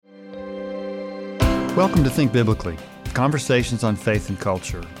Welcome to Think Biblically, Conversations on Faith and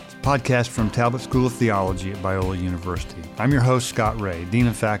Culture, a podcast from Talbot School of Theology at Biola University. I'm your host, Scott Ray, Dean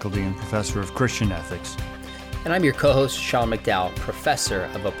of Faculty and Professor of Christian Ethics. And I'm your co-host, Sean McDowell, Professor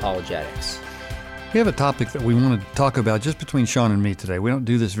of Apologetics. We have a topic that we want to talk about just between Sean and me today. We don't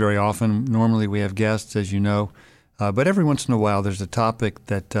do this very often. Normally we have guests, as you know, but every once in a while there's a topic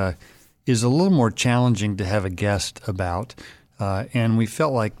that is a little more challenging to have a guest about, and we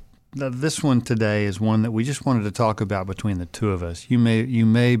felt like this one today is one that we just wanted to talk about between the two of us. You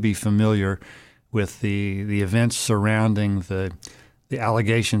may be familiar with the events surrounding the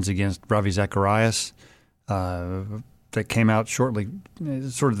allegations against Ravi Zacharias that came out shortly,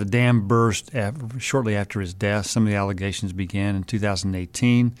 sort of the dam burst shortly after his death. Some of the allegations began in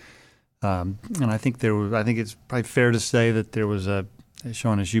 2018, and I think it's probably fair to say that there was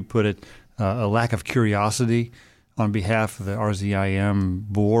Sean, as you put it, a lack of curiosity on behalf of the RZIM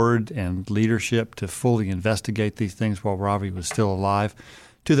board and leadership to fully investigate these things while Ravi was still alive.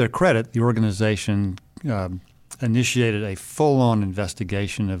 To their credit, the organization initiated a full-on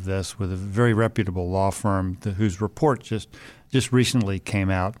investigation of this with a very reputable law firm whose report just recently came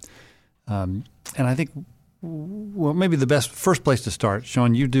out. And I think, well, maybe the first place to start,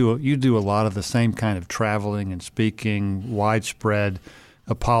 Sean, you do a lot of the same kind of traveling and speaking, widespread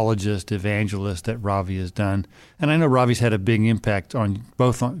apologist, evangelist that Ravi has done. And I know Ravi's had a big impact on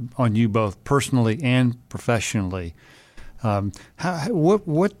you both personally and professionally.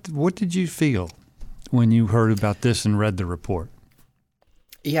 What did you feel when you heard about this and read the report?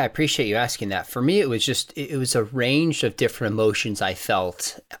 Yeah, I appreciate you asking that. For me, it was a range of different emotions I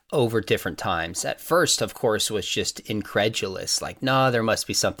felt over different times. At first, of course, was just incredulous. Like, no, there must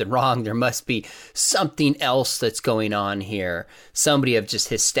be something wrong. There must be something else that's going on here. Somebody of just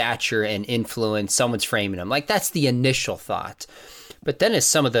his stature and influence, someone's framing him. Like, that's the initial thought. But then as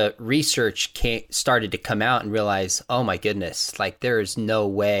some of the research started to come out and realize, oh my goodness, like there is no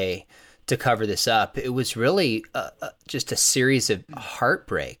way to cover this up. It was really just a series of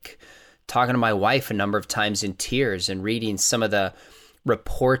heartbreak. Talking to my wife a number of times in tears and reading some of the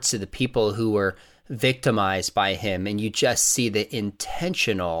reports of the people who were victimized by him, and you just see the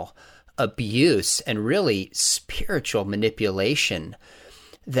intentional abuse and really spiritual manipulation.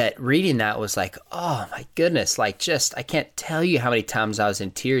 That reading that was like, oh my goodness, like just, I can't tell you how many times I was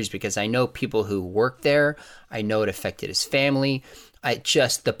in tears because I know people who work there. I know it affected his family.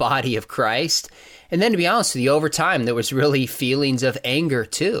 The body of Christ. And then to be honest with you, over time, there was really feelings of anger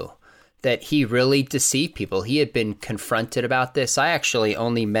too, that he really deceived people. He had been confronted about this. I actually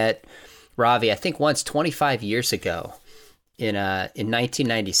only met Ravi, I think once 25 years ago in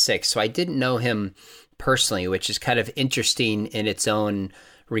 1996. So I didn't know him personally, which is kind of interesting in its own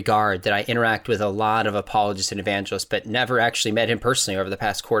regard, that I interact with a lot of apologists and evangelists, but never actually met him personally over the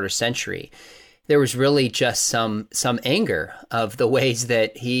past quarter century. There was really just some anger of the ways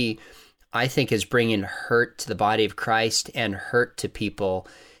that he, I think, is bringing hurt to the body of Christ and hurt to people,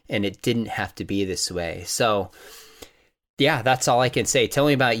 and it didn't have to be this way. So, yeah, that's all I can say. Tell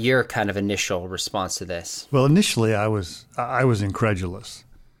me about your kind of initial response to this. Well, initially I was incredulous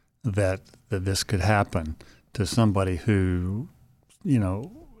that this could happen to somebody who,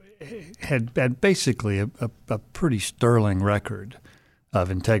 had basically a pretty sterling record of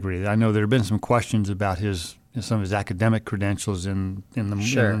integrity. I know there have been some questions about some of his academic credentials in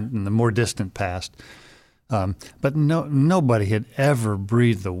the more distant past, but nobody had ever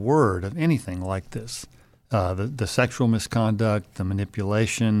breathed a word of anything like this. The sexual misconduct, the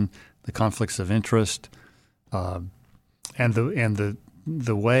manipulation, the conflicts of interest, and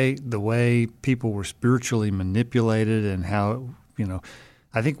the way people were spiritually manipulated, and how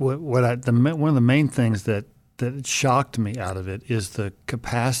I think one of the main things that shocked me out of it is the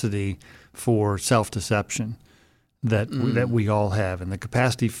capacity for self-deception that we all have, and the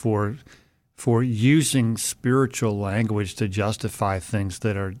capacity for using spiritual language to justify things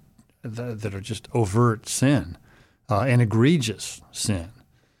that are just overt sin and egregious sin.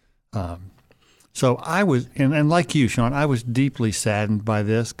 So I was, and like you, Sean, I was deeply saddened by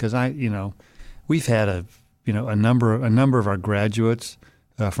this because we've had a number of our graduates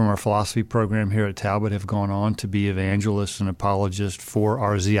from our philosophy program here at Talbot have gone on to be evangelists and apologists for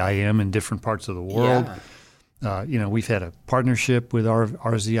RZIM in different parts of the world. Yeah. We've had a partnership with our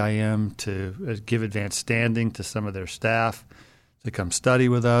RZIM to give advanced standing to some of their staff to come study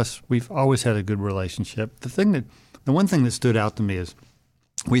with us. We've always had a good relationship. The one thing that stood out to me is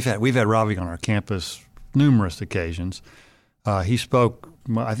we've had Ravi on our campus numerous occasions. He spoke,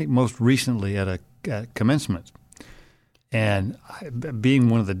 I think, most recently at commencement. And being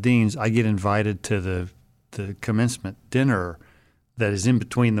one of the deans, I get invited to the commencement dinner that is in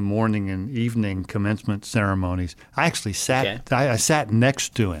between the morning and evening commencement ceremonies. I actually sat. I sat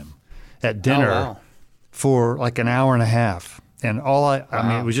next to him at dinner for like an hour and a half, and I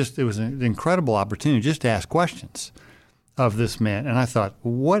mean, it was an incredible opportunity just to ask questions of this man. And I thought,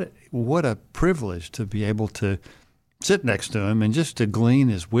 what a privilege to be able to sit next to him and just to glean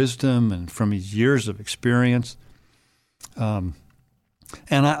his wisdom and from his years of experience. And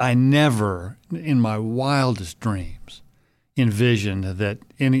I never, in my wildest dreams, envisioned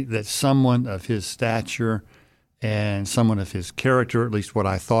that someone of his stature and someone of his character, at least what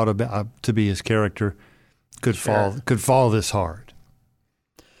I thought about to be his character, could fall this hard.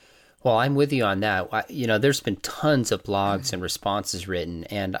 Well, I'm with you on that. There's been tons of blogs and responses written,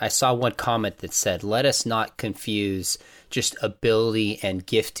 and I saw one comment that said, "Let us not confuse just ability and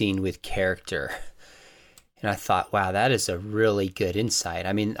gifting with character." And I thought, wow, that is a really good insight.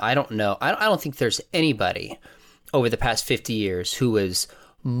 I mean, I don't know. I don't think there's anybody over the past 50 years who is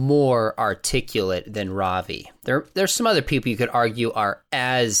more articulate than Ravi. There's some other people you could argue are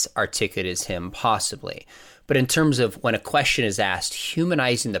as articulate as him, possibly. But in terms of when a question is asked,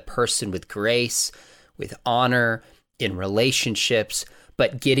 humanizing the person with grace, with honor, in relationships,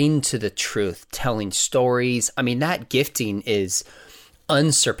 but getting to the truth, telling stories, I mean, that gifting is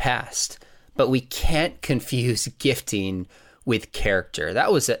unsurpassed. But we can't confuse gifting with character.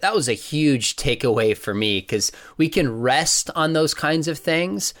 That was a huge takeaway for me, because we can rest on those kinds of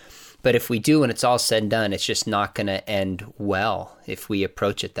things, but if we do, when it's all said and done, it's just not going to end well if we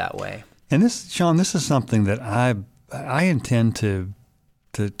approach it that way. And Sean, this is something that I intend to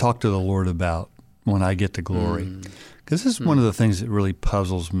talk to the Lord about when I get to glory, because this is one of the things that really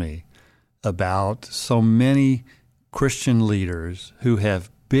puzzles me about so many Christian leaders who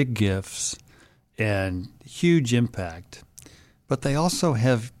have big gifts and huge impact, but they also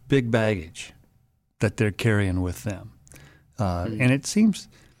have big baggage that they're carrying with them. And it seems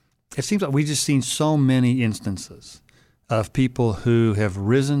like we've just seen so many instances of people who have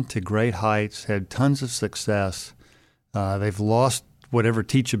risen to great heights, had tons of success. They've lost whatever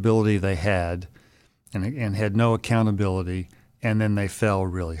teachability they had and had no accountability, and then they fell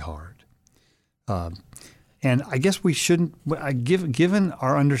really hard. And I guess we shouldn't, given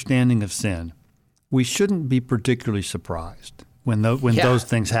our understanding of sin, we shouldn't be particularly surprised when those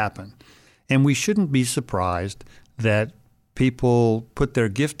things happen. And we shouldn't be surprised that people put their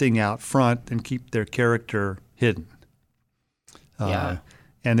gifting out front and keep their character hidden. And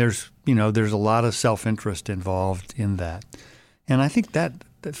there's a lot of self-interest involved in that. And I think that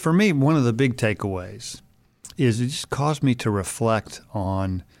for me, one of the big takeaways is it just caused me to reflect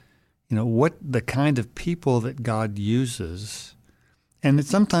on what the kind of people that God uses, and that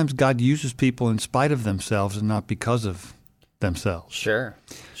sometimes God uses people in spite of themselves and not because of themselves. Sure.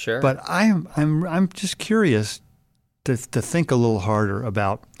 But I'm just curious to think a little harder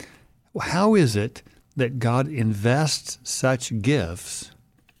about how is it that God invests such gifts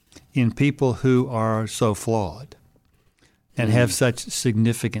in people who are so flawed and have such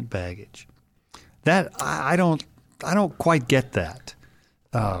significant baggage. That I don't quite get that.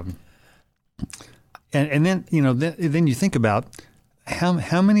 And then then you think about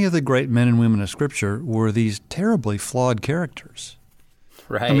how many of the great men and women of Scripture were these terribly flawed characters.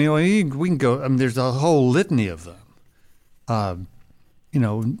 Right. I mean, we can go. I mean, there's a whole litany of them.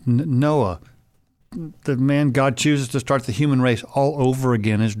 Noah, the man God chooses to start the human race all over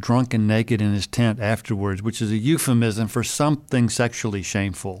again, is drunk and naked in his tent afterwards, which is a euphemism for something sexually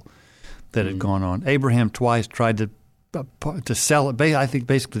shameful that had gone on. Abraham twice tried to sell it. I think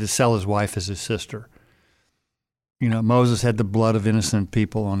basically to sell his wife as his sister. Moses had the blood of innocent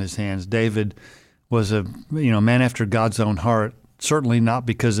people on his hands. David was a man after God's own heart, certainly not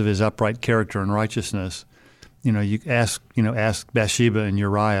because of his upright character and righteousness. You ask Bathsheba and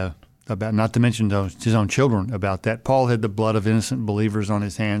Uriah about, not to mention his own children, about that. Paul had the blood of innocent believers on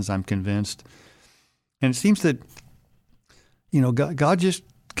his hands, I'm convinced. And it seems that God just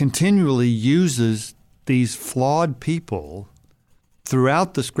continually uses these flawed people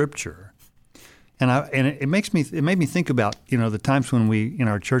throughout the Scripture, and it made me think about the times when we in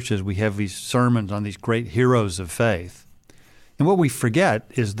our churches we have these sermons on these great heroes of faith, and what we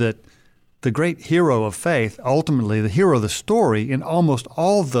forget is that the great hero of faith, ultimately the hero of the story in almost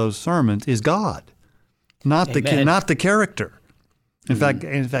all of those sermons, is God, not the character. In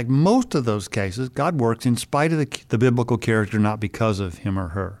fact, most of those cases, God works in spite of the biblical character, not because of him or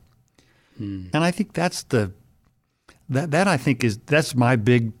her. And I think that's that's my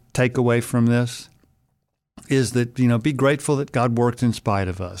big takeaway from this, is that be grateful that God works in spite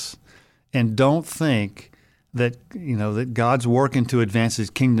of us, and don't think that that God's working to advance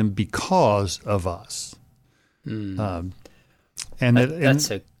His kingdom because of us. And And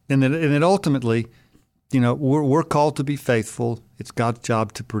that ultimately, we're called to be faithful. It's God's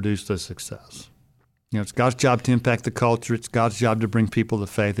job to produce the success. It's God's job to impact the culture. It's God's job to bring people to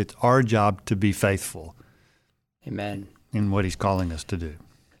faith. It's our job to be faithful. Amen. In what He's calling us to do.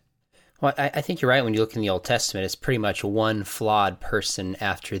 Well, I think you're right. When you look in the Old Testament, it's pretty much one flawed person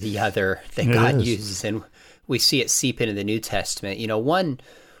after the other that God uses, and we see it seep into the New Testament.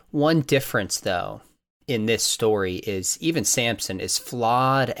 One difference, though, in this story is even Samson, as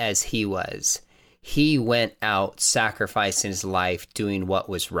flawed as he was, he went out sacrificing his life, doing what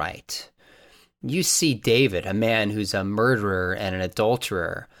was right. You see David, a man who's a murderer and an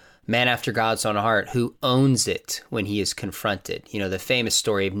adulterer, man after God's own heart, who owns it when he is confronted. The famous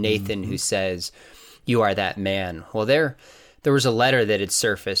story of Nathan who says, "You are that man." Well, there was a letter that had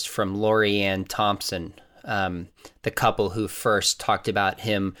surfaced from Lori Ann Thompson, the couple who first talked about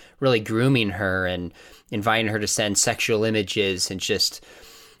him really grooming her and inviting her to send sexual images. And just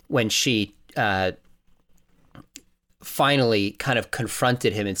when she finally kind of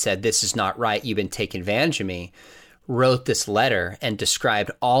confronted him and said, "This is not right, you've been taking advantage of me," wrote this letter and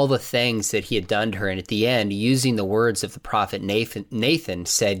described all the things that he had done to her. And at the end, using the words of the prophet Nathan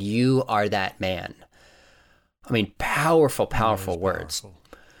said, "You are that man." I mean, powerful words. Powerful.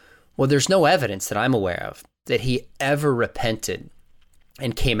 Well, there's no evidence that I'm aware of that he ever repented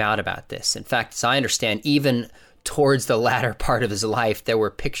and came out about this. In fact, as I understand, even towards the latter part of his life, there were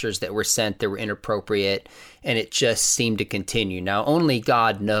pictures that were sent that were inappropriate, and it just seemed to continue. Now, only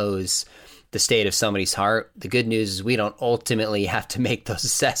God knows the state of somebody's heart. The good news is we don't ultimately have to make those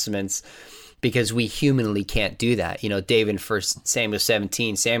assessments because we humanly can't do that. David in 1 Samuel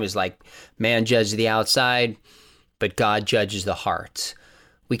 17, Samuel's like, man judges the outside, but God judges the heart.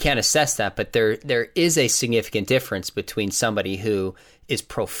 We can't assess that, but there is a significant difference between somebody who is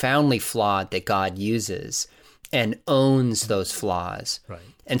profoundly flawed that God uses and owns those flaws, right,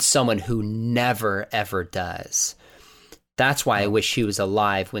 and someone who never, ever does. That's why I wish he was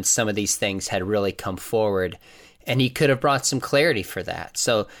alive when some of these things had really come forward, and he could have brought some clarity for that.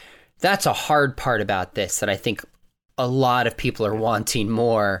 So that's a hard part about this that I think a lot of people are wanting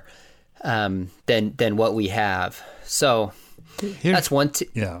more than what we have. So that's one.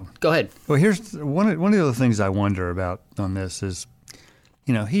 Yeah. Go ahead. Well, here's one of the other things I wonder about on this is,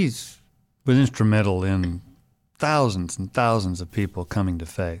 he was instrumental in thousands and thousands of people coming to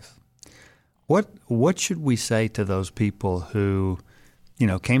faith. What should we say to those people who,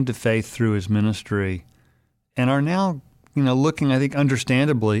 came to faith through his ministry and are now, looking, I think,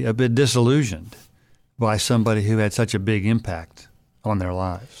 understandably a bit disillusioned by somebody who had such a big impact on their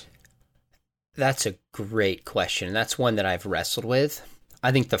lives? That's a great question. That's one that I've wrestled with.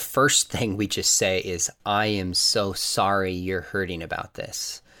 I think the first thing we just say is, I am so sorry you're hurting about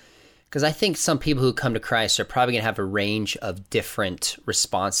this. Because I think some people who come to Christ are probably going to have a range of different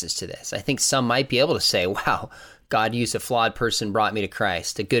responses to this. I think some might be able to say, wow, God used a flawed person, brought me to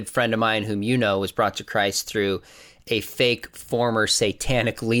Christ. A good friend of mine whom was brought to Christ through a fake former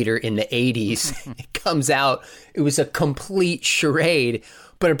satanic leader in the 80s. It comes out, it was a complete charade,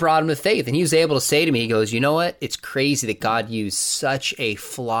 but it brought him to faith. And he was able to say to me, he goes, you know what? It's crazy that God used such a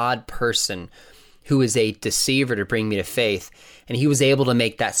flawed person who is a deceiver to bring me to faith. And he was able to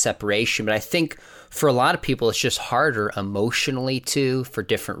make that separation. But I think for a lot of people, it's just harder emotionally too, for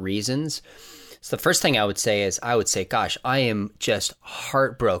different reasons. So the first thing I would say is, gosh, I am just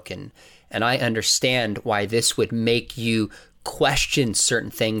heartbroken. And I understand why this would make you question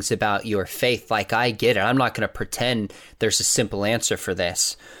certain things about your faith. Like, I get it. I'm not going to pretend there's a simple answer for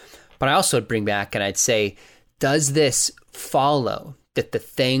this. But I also would bring back and I'd say, does this follow that the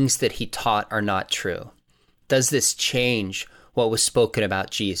things that he taught are not true? Does this change what was spoken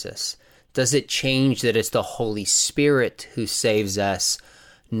about Jesus? Does it change that it's the Holy Spirit who saves us,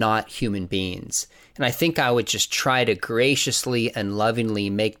 not human beings? And I think I would just try to graciously and lovingly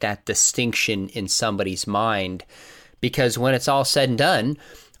make that distinction in somebody's mind, because when it's all said and done,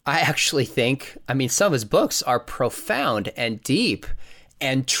 I actually think, some of his books are profound and deep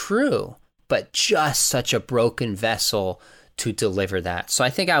and true, but just such a broken vessel to deliver that. So I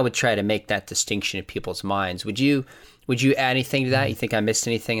think I would try to make that distinction in people's minds. Would you add anything to that? You think I missed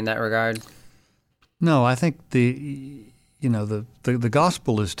anything in that regard? No, I think the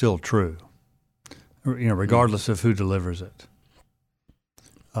gospel is still true, regardless of who delivers it.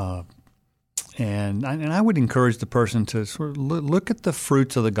 And I would encourage the person to sort of look at the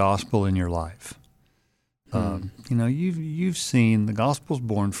fruits of the gospel in your life. You've seen the gospel's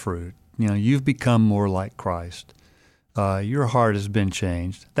borne fruit. You've become more like Christ. Your heart has been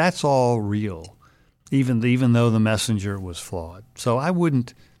changed. That's all real, even though the messenger was flawed. So I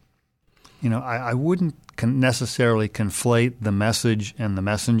wouldn't necessarily conflate the message and the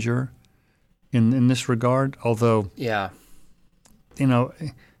messenger in this regard. Although,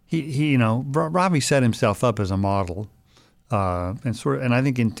 Ravi set himself up as a model, and I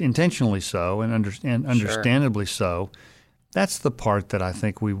think intentionally so, and understandably so. That's the part that I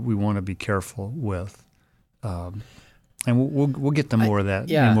think we want to be careful with. And we'll get to more of that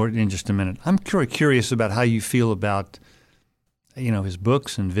in just a minute. I'm curious about how you feel about, his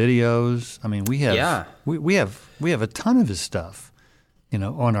books and videos. I mean, we have we have a ton of his stuff,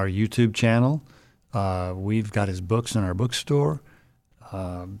 on our YouTube channel. We've got his books in our bookstore.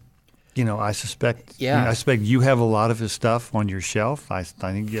 I suspect you have a lot of his stuff on your shelf. I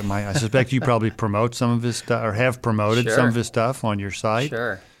suspect you probably promote some of his stuff or have promoted some of his stuff on your site.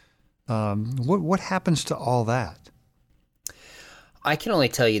 Sure. What happens to all that? I can only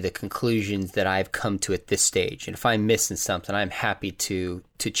tell you the conclusions that I've come to at this stage. And if I'm missing something, I'm happy to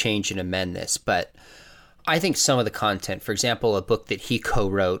change and amend this. But I think some of the content, for example, a book that he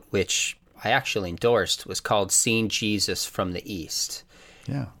co-wrote, which I actually endorsed, was called Seeing Jesus from the East.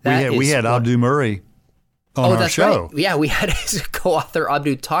 Yeah, we had Abdu Murray on our show. Right. Yeah, we had his co-author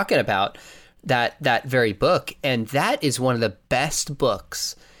Abdu talking about that very book. And that is one of the best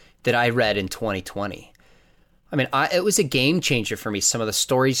books that I read in 2020. I mean, it was a game changer for me, some of the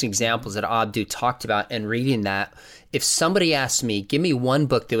stories and examples that Abdu talked about, and reading that. If somebody asked me, give me one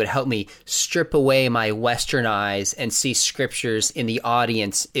book that would help me strip away my Western eyes and see scriptures in the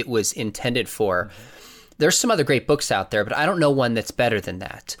audience it was intended for, there's some other great books out there, but I don't know one that's better than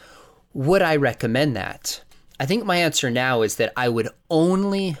that. Would I recommend that? I think my answer now is that I would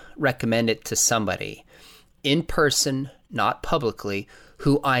only recommend it to somebody in person, not publicly,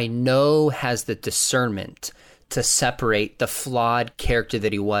 who I know has the discernment to separate the flawed character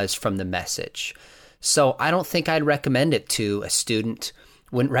that he was from the message. So I don't think I'd recommend it to a student,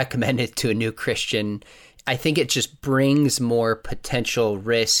 wouldn't recommend it to a new Christian. I think it just brings more potential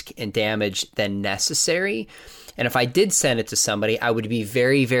risk and damage than necessary. And if I did send it to somebody, I would be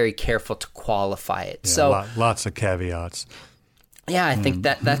very, very careful to qualify it. Yeah, so lots of caveats. Yeah, I think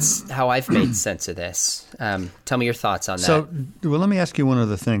that's how I've made sense of this. Tell me your thoughts on that. So, let me ask you one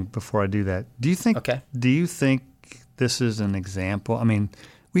other thing before I do that. Do you think this is an example? I mean,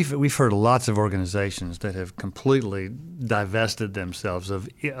 we've heard lots of organizations that have completely divested themselves of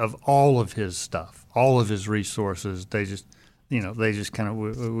all of his stuff, all of his resources. They just kind of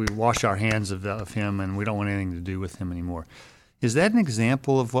we wash our hands of him, and we don't want anything to do with him anymore. Is that an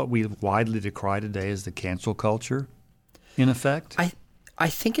example of what we widely decry today as the cancel culture? In effect? I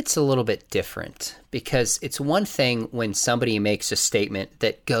think it's a little bit different, because it's one thing when somebody makes a statement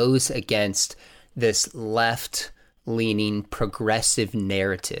that goes against this left-leaning progressive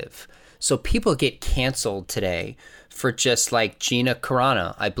narrative. So people get canceled today for just like Gina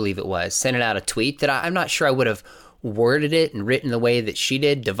Carano, I believe it was, sending out a tweet that I'm not sure I would have worded it and written the way that she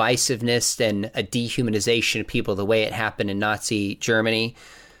did, divisiveness and a dehumanization of people the way it happened in Nazi Germany.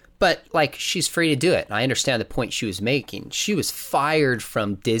 But, she's free to do it. I understand the point she was making. She was fired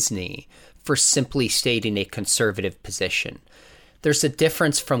from Disney for simply stating a conservative position. There's a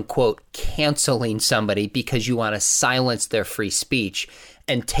difference from, quote, canceling somebody because you want to silence their free speech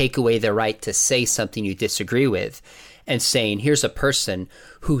and take away their right to say something you disagree with, and saying, here's a person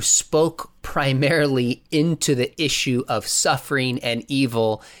who spoke primarily into the issue of suffering and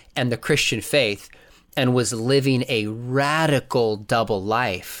evil and the Christian faith, and was living a radical double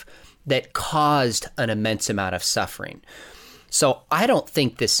life that caused an immense amount of suffering. So I don't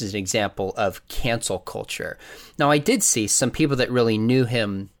think this is an example of cancel culture. Now, I did see some people that really knew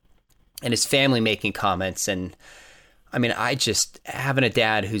him and his family making comments. And I mean, having a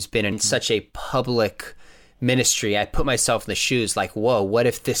dad who's been in such a public ministry, I put myself in the shoes like, whoa, what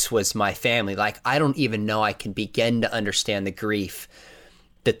if this was my family? I don't even know I can begin to understand the grief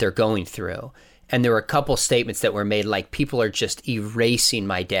that they're going through. And there were a couple statements that were made, like, people are just erasing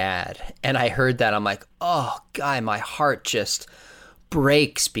my dad. And I heard that. I'm like, oh, God, my heart just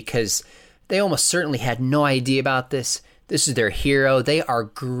breaks, because they almost certainly had no idea about this. This is their hero. They are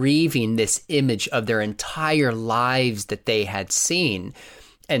grieving this image of their entire lives that they had seen,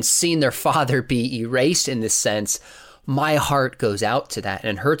 and seeing their father be erased in this sense. My heart goes out to that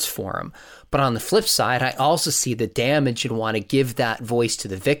and hurts for them. But on the flip side, I also see the damage and want to give that voice to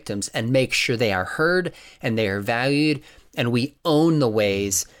the victims and make sure they are heard and they are valued, and we own the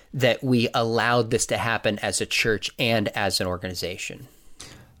ways that we allowed this to happen as a church and as an organization.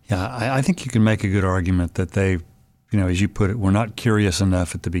 Yeah, I think you can make a good argument that they, as you put it, were not curious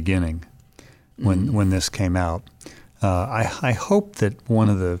enough at the beginning when this came out. I hope that one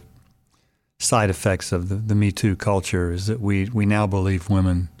of the side effects of the Me Too culture is that we now believe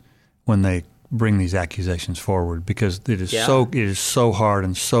women when they bring these accusations forward, because it is so hard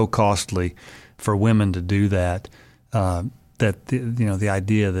and so costly for women to do that. That the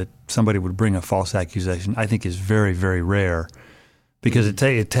idea that somebody would bring a false accusation, I think, is very, very rare, because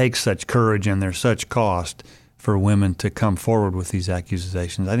it takes such courage and there's such cost for women to come forward with these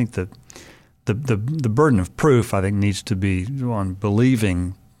accusations. I think that the burden of proof, I think, needs to be on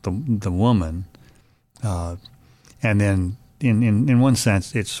believing the woman, and then in one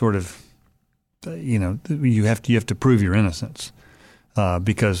sense, it's sort of, you have to prove your innocence,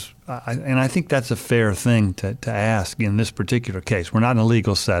 because I think that's a fair thing to ask in this particular case. We're not in a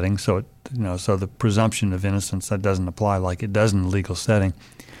legal setting, so so the presumption of innocence, that doesn't apply like it does in a legal setting.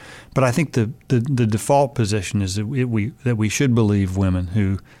 But I think the default position is that we should believe women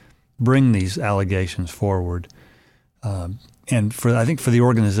who bring these allegations forward. And I think for the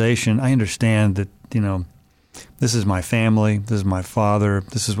organization, I understand that, this is my family, this is my father,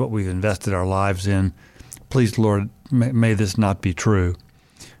 this is what we've invested our lives in. Please, Lord, may this not be true.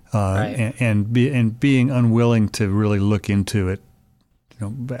 Right. And being unwilling to really look into it,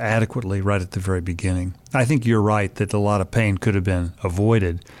 adequately right at the very beginning. I think you're right that a lot of pain could have been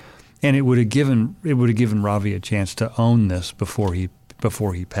avoided, and it would have given Ravi a chance to own this before he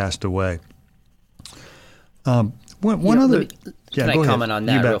passed away. Can I comment on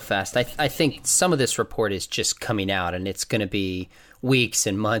that real fast? I think some of this report is just coming out, and it's going to be weeks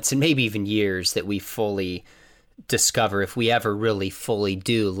and months and maybe even years that we fully discover, if we ever really fully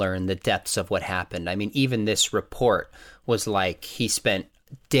do learn the depths of what happened. I mean, even this report was like he spent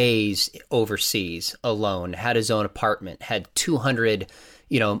days overseas alone, had his own apartment, had 200,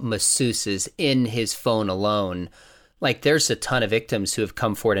 masseuses in his phone alone. Like, there's a ton of victims who have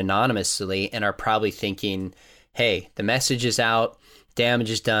come forward anonymously and are probably thinking, hey, the message is out, damage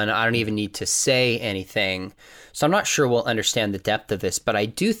is done, I don't even need to say anything. So I'm not sure we'll understand the depth of this, but I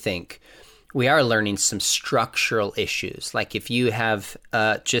do think we are learning some structural issues. Like, if you have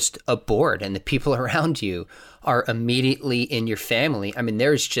just a board and the people around you are immediately in your family, I mean,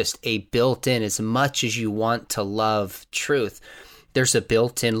 there's just a built-in, as much as you want to love truth, there's a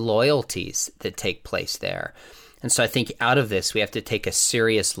built-in loyalties that take place there. And so I think out of this, we have to take a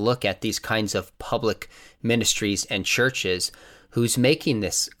serious look at these kinds of public ministries and churches who's making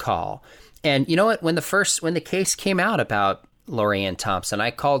this call. And you know what? When the case came out about Lori Ann Thompson,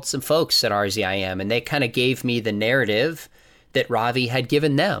 I called some folks at RZIM, and they kind of gave me the narrative that Ravi had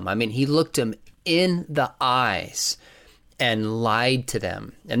given them. I mean, he looked them in the eyes and lied to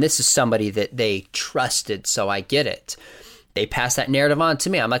them. And this is somebody that they trusted, so I get it. They passed that narrative on to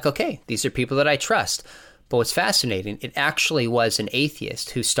me. I'm like, okay, these are people that I trust. But what's fascinating, it actually was an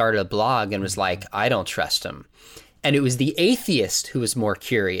atheist who started a blog and was like, I don't trust him. And it was the atheist who was more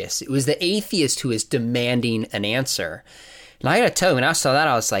curious. It was the atheist who was demanding an answer. And I got to tell you, when I saw that,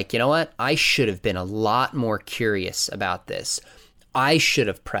 I was like, you know what? I should have been a lot more curious about this. I should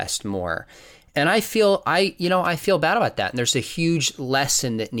have pressed more. And I feel bad about that. And there's a huge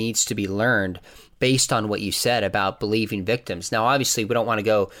lesson that needs to be learned based on what you said about believing victims. Now, obviously, we don't want to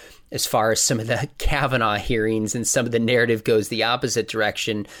go as far as some of the Kavanaugh hearings and some of the narrative goes the opposite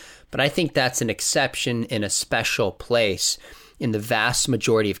direction. But I think that's an exception in a special place. In the vast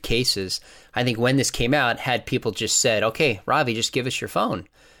majority of cases, I think when this came out, had people just said, okay, Ravi, just give us your phone.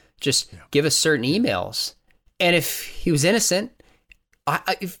 Just give us certain emails. And if he was innocent,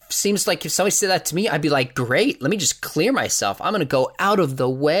 it seems like if somebody said that to me, I'd be like, great, let me just clear myself. I'm going to go out of the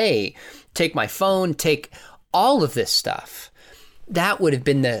way, take my phone, take all of this stuff. That would have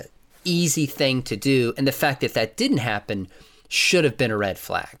been the easy thing to do. And the fact that that didn't happen should have been a red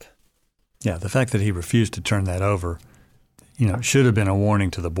flag. Yeah, the fact that he refused to turn that over, should have been a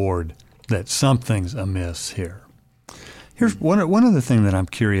warning to the board that something's amiss here. Here's one other thing that I'm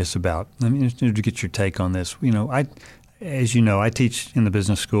curious about. I mean, to get your take on this. As you know, I teach in the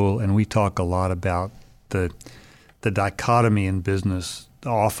business school, and we talk a lot about the dichotomy in business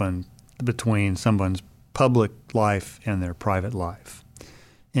often between someone's public life and their private life.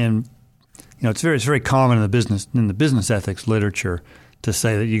 And it's very common in the business ethics literature to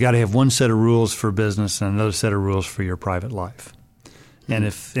say that you got to have one set of rules for business and another set of rules for your private life. And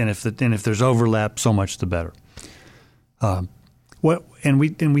if there's overlap, so much the better.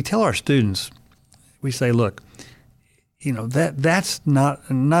 We tell our students, we say, look, that's not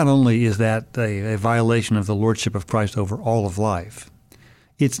only is that a violation of the lordship of Christ over all of life.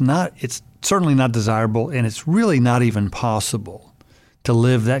 It's certainly not desirable, and it's really not even possible to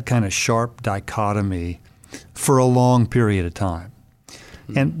live that kind of sharp dichotomy for a long period of time.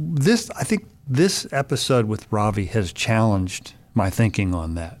 And I think this episode with Ravi has challenged my thinking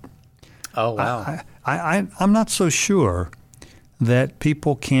on that. Oh, wow. I'm not so sure that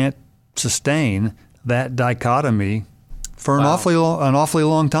people can't sustain that dichotomy for an awfully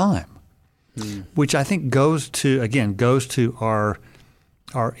long time, which I think goes to our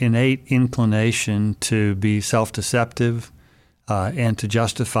innate inclination to be self-deceptive and to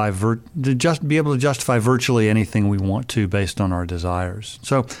be able to justify virtually anything we want to based on our desires.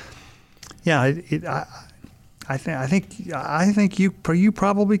 So, yeah, I think you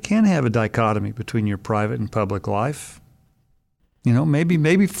probably can have a dichotomy between your private and public life.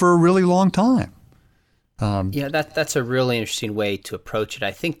 Maybe for a really long time. That's a really interesting way to approach it.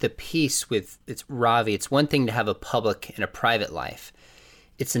 I think the piece with Ravi, it's one thing to have a public and a private life.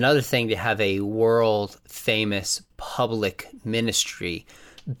 It's another thing to have a world-famous public ministry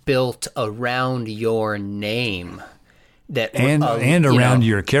built around your name, and around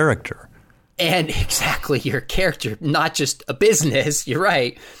your character. And exactly your character, not just a business. You're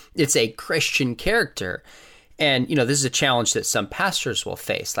right. It's a Christian character. And, this is a challenge that some pastors will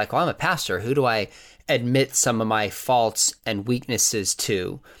face. Like, well, I'm a pastor. Who do I admit some of my faults and weaknesses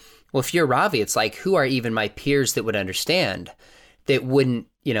to? Well, if you're Ravi, it's like, who are even my peers that would understand, that wouldn't,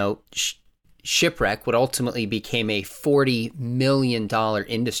 Shipwreck would ultimately became a $40 million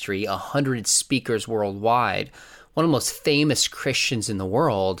industry, 100 speakers worldwide, one of the most famous Christians in the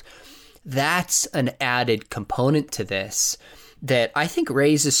world. That's an added component to this that I think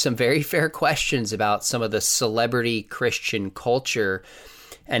raises some very fair questions about some of the celebrity Christian culture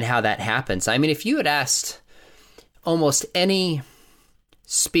and how that happens. I mean, if you had asked almost any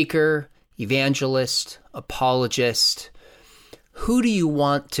speaker, evangelist, apologist, who do you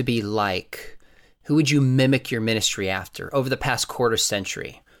want to be like? Who would you mimic your ministry after over the past quarter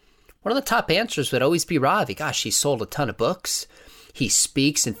century? One of the top answers would always be Ravi. Gosh, he sold a ton of books. He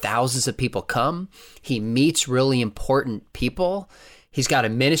speaks and thousands of people come. He meets really important people. He's got a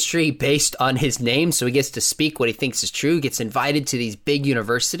ministry based on his name, so he gets to speak what he thinks is true, gets invited to these big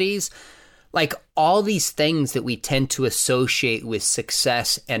universities. Like all these things that we tend to associate with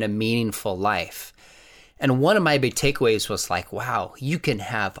success and a meaningful life. And one of my big takeaways was like, wow, you can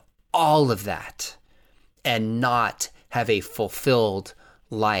have all of that and not have a fulfilled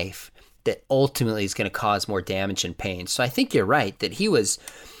life that ultimately is going to cause more damage and pain. So I think you're right that he was,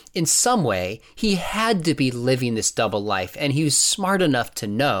 in some way, he had to be living this double life, and he was smart enough to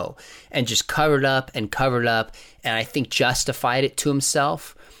know and just covered up, and I think justified it to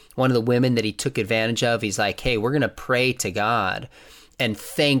himself. One of the women that he took advantage of, he's like, hey, we're going to pray to God and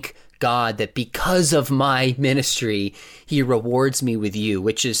thank God that because of my ministry, he rewards me with you,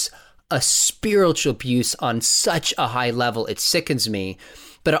 which is a spiritual abuse on such a high level. It sickens me.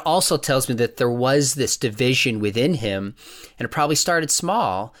 But it also tells me that there was this division within him, and it probably started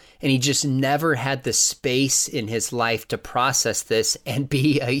small, and he just never had the space in his life to process this and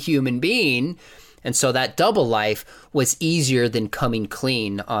be a human being. And so that double life was easier than coming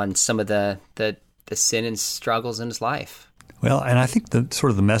clean on some of the sin and struggles in his life. Well, and I think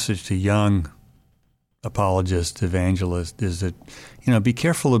the message to young apologists, evangelists, is that, be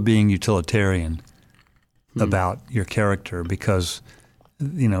careful of being utilitarian about your character, because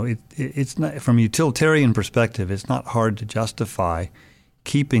it's not, from a utilitarian perspective, it's not hard to justify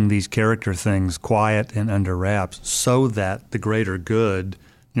keeping these character things quiet and under wraps so that the greater good,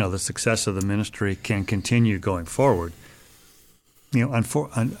 the success of the ministry can continue going forward.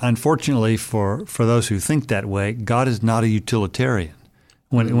 Unfortunately for those who think that way, God is not a utilitarian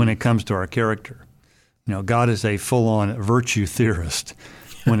when it comes to our character. God is a full-on virtue theorist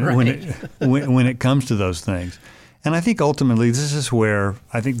when it comes to those things. And I think ultimately this is where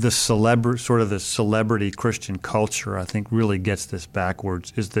I think the celebrity Christian culture, I think, really gets this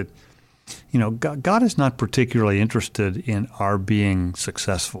backwards, is that, God is not particularly interested in our being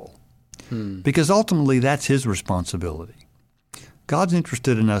successful because ultimately that's his responsibility. God's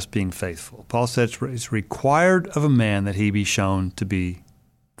interested in us being faithful. Paul said it's required of a man that he be shown to be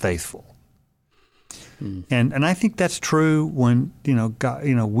faithful. And I think that's true when, God,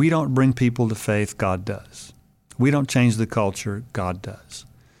 we don't bring people to faith, God does. We don't change the culture, God does.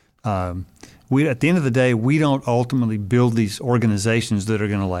 At the end of the day, we don't ultimately build these organizations that are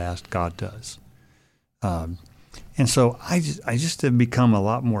going to last, God does. And so I just have become a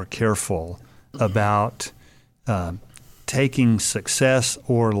lot more careful about taking success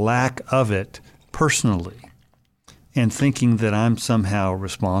or lack of it personally and thinking that I'm somehow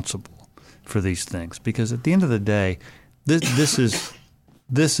responsible for these things. Because at the end of the day, this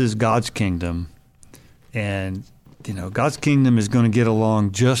is God's kingdom. And, God's kingdom is going to get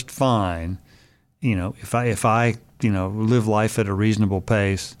along just fine, if I live life at a reasonable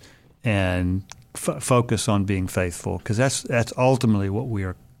pace and focus on being faithful, because that's ultimately what we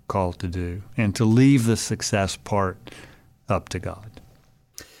are called to do, and to leave the success part up to God.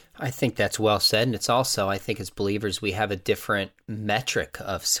 I think that's well said. And it's also, I think as believers, we have a different metric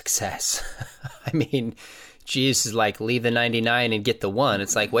of success. I mean, Jesus is like, leave the 99 and get the one.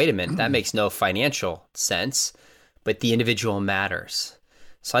 It's like, wait a minute, that makes no financial sense, but the individual matters.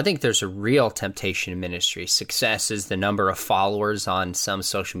 So I think there's a real temptation in ministry. Success is the number of followers on some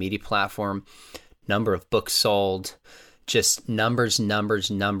social media platform, number of books sold, just numbers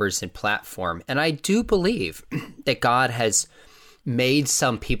in platform. And I do believe that God has made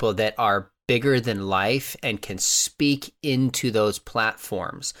some people that are bigger than life and can speak into those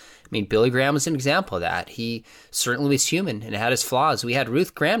platforms. I mean, Billy Graham was an example of that. He certainly was human and had his flaws. We had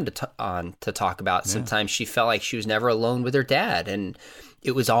Ruth Graham to talk about. Yeah. Sometimes she felt like she was never alone with her dad, and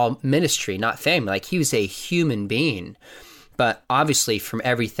it was all ministry, not family. Like, he was a human being. But obviously, from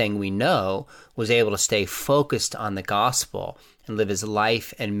everything we know, was able to stay focused on the gospel and live his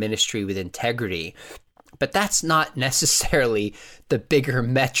life and ministry with integrity. But that's not necessarily the bigger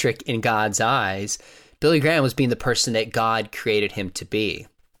metric in God's eyes. Billy Graham was being the person that God created him to be.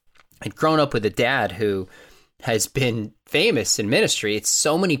 And growing up with a dad who has been famous in ministry, it's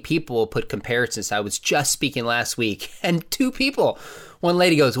so many people will put comparisons. I was just speaking last week, and two people, one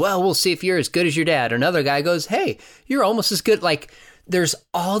lady goes, well, we'll see if you're as good as your dad. Another guy goes, hey, you're almost as good. Like, there's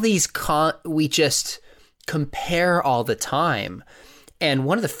all these, we just compare all the time. And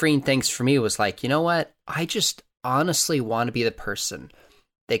one of the freeing things for me was like, you know what? I just honestly want to be the person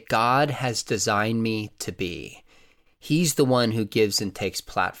that God has designed me to be. He's the one who gives and takes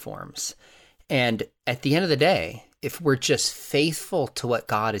platforms. And at the end of the day, if we're just faithful to what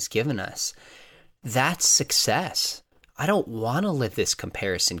God has given us, that's success. I don't want to live this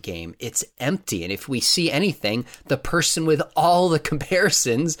comparison game. It's empty. And if we see anything, the person with all the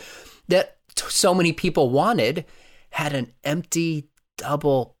comparisons that so many people wanted had an empty,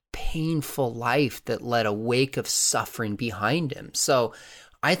 double, painful life that led a wake of suffering behind him. So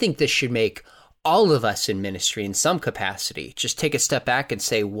I think this should make all of us in ministry in some capacity just take a step back and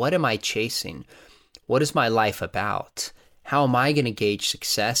say, what am I chasing? What is my life about? How am I going to gauge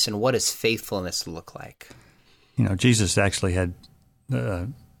success? And what does faithfulness look like? You know, Jesus actually had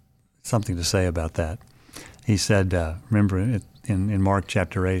something to say about that. He said, remember in Mark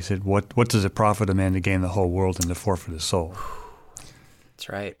chapter 8, he said, what does it profit a man to gain the whole world and to forfeit his soul? That's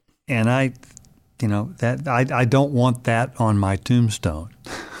right. And I don't want that on my tombstone.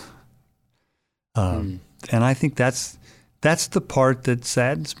 And I think that's the part that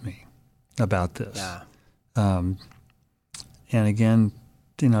saddens me about this. Yeah. And again,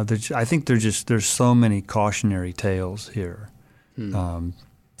 you know, I think there's so many cautionary tales here. And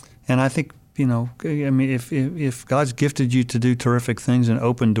I think, you know, I mean, if God's gifted you to do terrific things and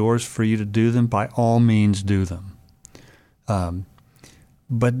open doors for you to do them, by all means do them.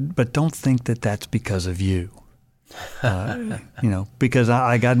 But don't think that that's because of you. You know, because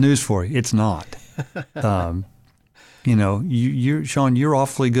I got news for you. It's not. You know, Sean, you're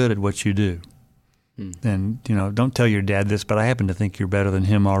awfully good at what you do. And, you know, don't tell your dad this, but I happen to think you're better than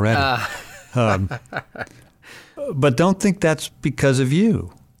him already. But don't think that's because of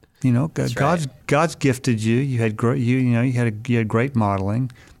you. You know, God's gifted you. You had great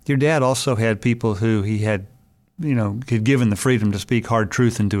modeling. Your dad also had people who he had, you know, had given the freedom to speak hard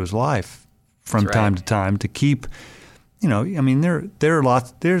truth into his life from time to time to keep, you know, I mean, there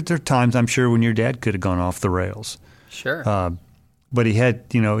are times I'm sure when your dad could have gone off the rails. Sure. But he had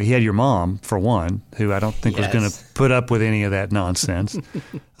your mom, for one, who I don't think was going to put up with any of that nonsense.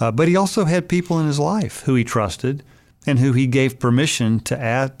 But he also had people in his life who he trusted and who he gave permission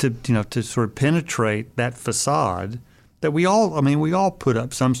to sort of penetrate that facade that we all put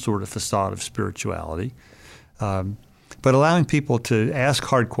up some sort of facade of spirituality. But allowing people to ask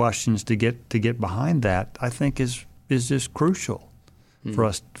hard questions to get behind that, I think is just crucial for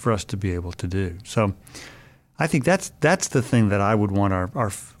us to be able to do. So I think that's the thing that I would want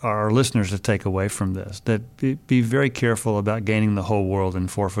our listeners to take away from this, that be very careful about gaining the whole world and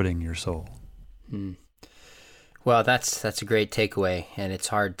forfeiting your soul. Well, that's a great takeaway, and it's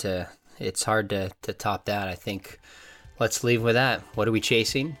hard to top that. I think let's leave with that. What are we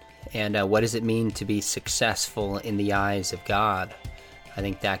chasing? And what does it mean to be successful in the eyes of God? I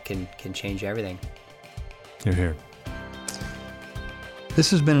think that can change everything. You're here. This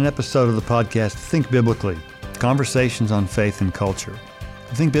has been an episode of the podcast Think Biblically, Conversations on Faith and Culture.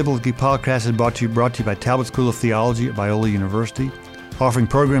 The Think Biblically podcast is brought to you by Talbot School of Theology at Biola University, offering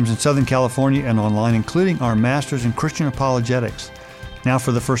programs in Southern California and online, including our Master's in Christian Apologetics, now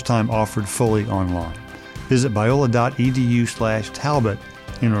for the first time offered fully online. Visit biola.edu/Talbot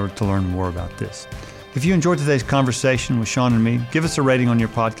in order to learn more about this. If you enjoyed today's conversation with Sean and me, give us a rating on your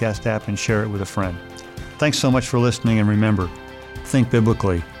podcast app and share it with a friend. Thanks so much for listening, and remember, think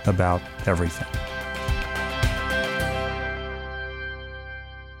biblically about everything.